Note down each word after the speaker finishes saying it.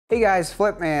Hey guys,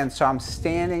 Flip Man. So I'm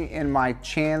standing in my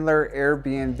Chandler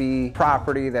Airbnb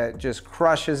property that just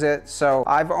crushes it. So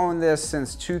I've owned this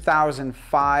since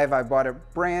 2005. I bought it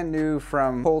brand new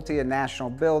from Pulte, a national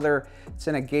builder. It's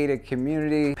in a gated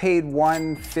community. Paid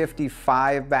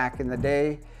 $155 back in the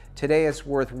day. Today it's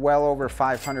worth well over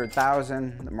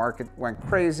 $500,000. The market went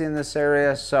crazy in this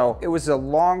area. So it was a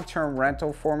long-term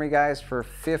rental for me, guys, for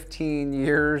 15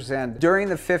 years. And during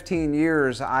the 15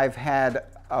 years, I've had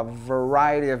a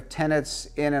variety of tenants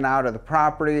in and out of the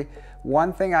property.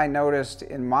 One thing I noticed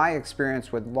in my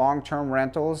experience with long-term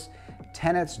rentals,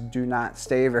 tenants do not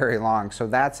stay very long. So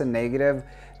that's a negative.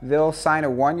 They'll sign a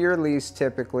 1-year lease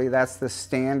typically. That's the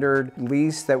standard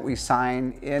lease that we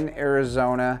sign in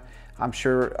Arizona. I'm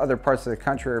sure other parts of the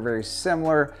country are very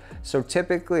similar. So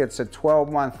typically it's a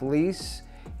 12-month lease.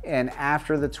 And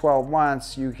after the 12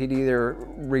 months, you could either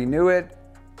renew it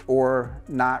or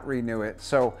not renew it.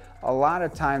 So a lot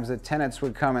of times the tenants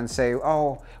would come and say,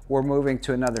 oh, we're moving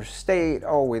to another state.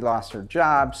 Oh, we lost our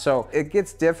job. So it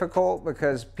gets difficult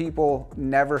because people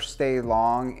never stay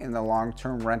long in the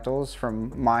long-term rentals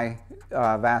from my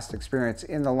vast experience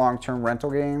in the long-term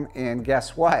rental game. And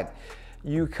guess what?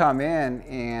 You come in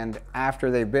and after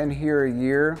they've been here a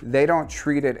year, they don't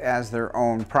treat it as their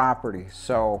own property.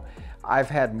 So I've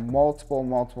had multiple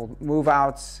move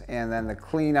outs, and then the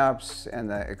cleanups and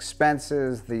the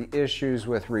expenses, the issues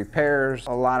with repairs.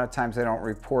 A lot of times they don't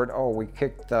report, oh, we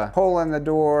kicked the hole in the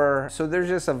door. So there's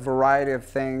just a variety of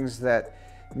things that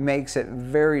makes it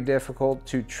very difficult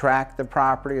to track the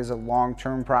property as a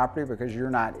long-term property because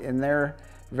you're not in there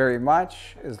very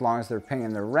much as long as they're paying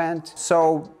their rent.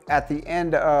 So at the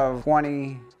end of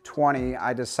 2020,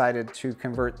 I decided to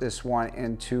convert this one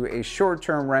into a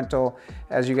short-term rental.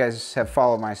 As you guys have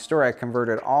followed my story, I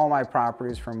converted all my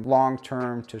properties from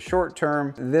long-term to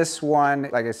short-term. This one,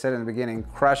 like I said in the beginning,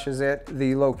 crushes it.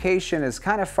 The location is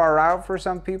kind of far out for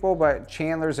some people, but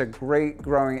Chandler's a great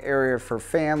growing area for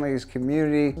families,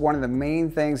 community. One of the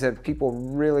main things that people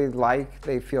really like,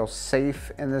 they feel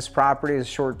safe in this property, is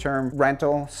short-term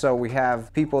rental. So we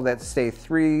have people that stay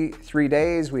three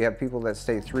days. We have people that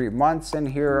stay 3 months in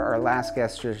here. Our last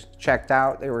guest just checked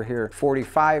out. They were here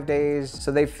 45 days.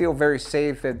 So they feel very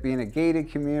safe at being a gated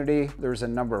community. There's a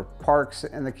number of parks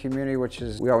in the community, which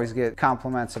is, we always get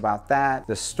compliments about that.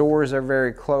 The stores are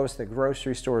very close. The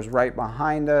grocery store is right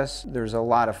behind us. There's a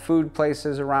lot of food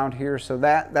places around here. So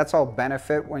that's all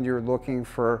benefit when you're looking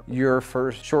for your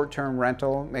first short-term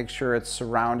rental. Make sure it's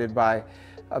surrounded by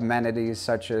amenities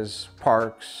such as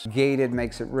parks. Gated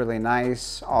makes it really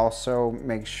nice. Also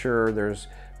make sure there's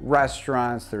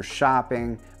restaurants, there's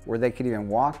shopping, where they could even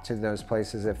walk to those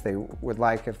places if they would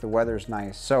like, if the weather's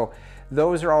nice. So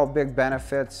those are all big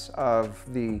benefits of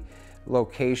the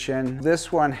location.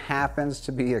 This one happens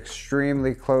to be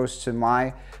extremely close to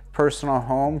my personal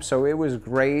home, so it was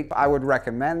great. I would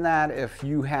recommend that if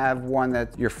you have one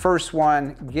that your first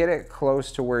one, get it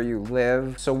close to where you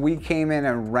live. So we came in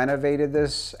and renovated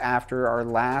this after our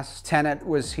last tenant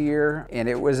was here, and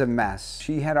it was a mess.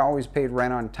 She had always paid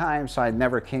rent on time, so I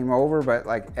never came over, but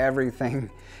like everything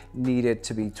needed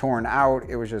to be torn out.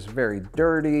 It was just very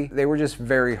dirty. They were just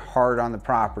very hard on the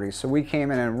property. So we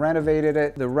came in and renovated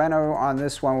it. The reno on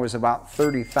this one was about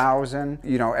 $30,000.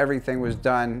 You know, everything was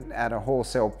done at a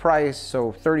wholesale price.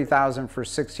 So $30,000 for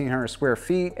 1,600 square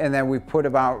feet. And then we put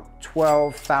about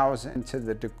 $12,000 into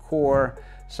the decor.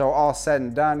 So all said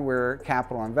and done, we're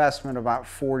capital investment about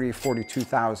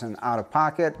 $42,000 out of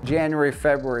pocket. January,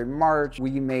 February, March,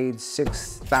 we made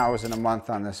 $6,000 a month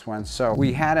on this one. So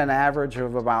we had an average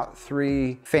of about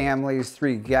 3 families,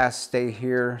 3 guests stay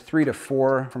here, 3 to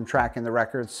 4 from tracking the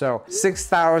records. So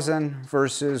 $6,000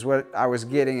 versus what I was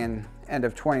getting in end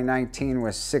of 2019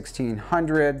 was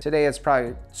 $1,600. Today it's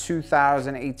probably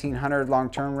 $2,000, $1,800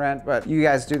 long-term rent, but you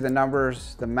guys do the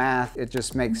numbers, the math. It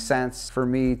just makes sense for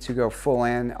me to go full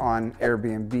in on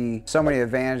Airbnb. So many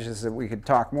advantages that we could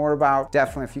talk more about.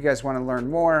 Definitely, if you guys want to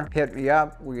learn more, hit me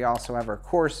up. We also have our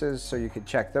courses, so you could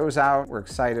check those out. We're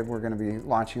excited. We're going to be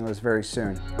launching those very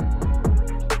soon.